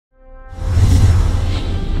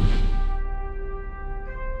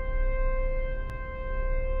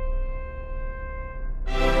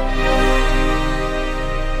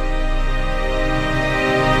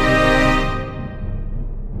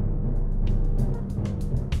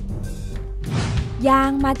ยา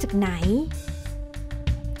งมาจากไหน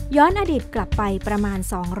ย้อนอดีตกลับไปประมาณ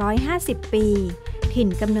250ปีถิ่น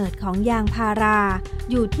กำเนิดของยางพารา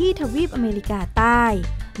อยู่ที่ทวีปอเมริกาใต้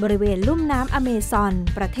บริเวณลุ่มน้ำอเมซอน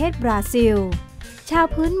ประเทศบราซิลชาว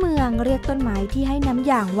พื้นเมืองเรียกต้นไม้ที่ให้น้ำ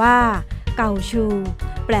ยางว่าเกาชู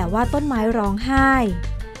แปลว่าต้นไม้ร้องไห้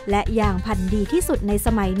และยางพันธุ์ดีที่สุดในส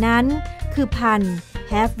มัยนั้นคือพันธุ์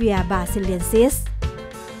Cumbia brasiliensis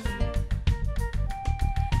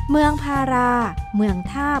เมืองพาราเมือง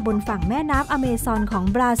ท่าบนฝั่งแม่น้ำอเมซอนของ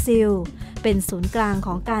บราซิลเป็นศูนย์กลางข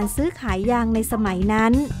องการซื้อขายยางในสมัยนั้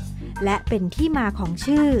นและเป็นที่มาของ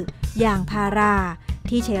ชื่อยางพารา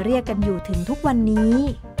ที่ใช้เรียกกันอยู่ถึงทุกวันนี้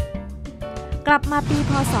กลับมาปี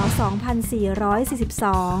พ.ศ.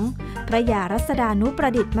 2442 พระยารัศดานุปร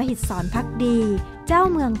ะดิษฐ์มหิดลภักดีเจ้า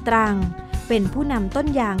เมืองตรังเป็นผู้นำต้น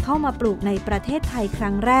ยางเข้ามาปลูกในประเทศไทยค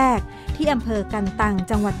รั้งแรกที่อำเภอกันตัง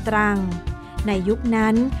จังหวัดตรังในยุค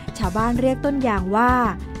นั้นชาวบ้านเรียกต้นยางว่า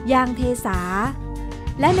ยางเทสา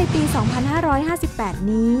และในปี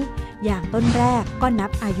 2558 นี้ยางต้นแรกก็นั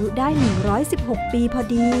บอายุได้116 ปีพอ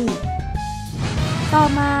ดีต่อ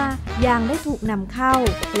มายางได้ถูกนำเข้า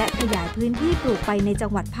และขยายพื้นที่ปลูกไปในจั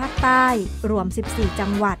งหวัดภาคใต้รวม14จั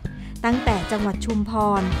งหวัดตั้งแต่จังหวัดชุมพ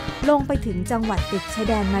รลงไปถึงจังหวัดติดชาย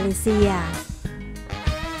แดนมาเลเซีย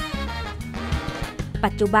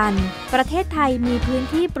ปัจจุบันประเทศไทยมีพื้น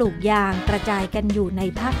ที่ปลูกยางกระจายกันอยู่ใน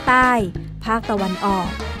ภาคใต้ภาคตะวันออก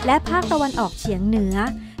และภาคตะวันออกเฉียงเหนือ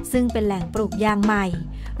ซึ่งเป็นแหล่งปลูกยางใหม่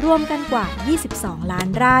รวมกันกว่า22ล้าน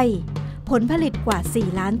ไร่ผลผลิตกว่า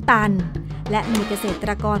4ล้านตันและมีเกษต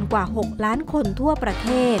รกรกว่า6ล้านคนทั่วประเท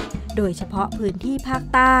ศโดยเฉพาะพื้นที่ภาค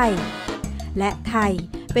ใต้และไทย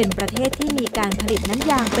เป็นประเทศที่มีการผลิตน้ำ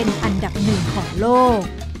ยางเป็นอันดับหนึ่งของโลก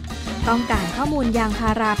ต้องการข้อมูลยางพา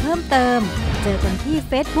ราเพิ่มเติมเจอกันที่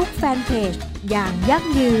Facebook Fanpage ยางยั่ง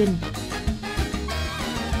ยืน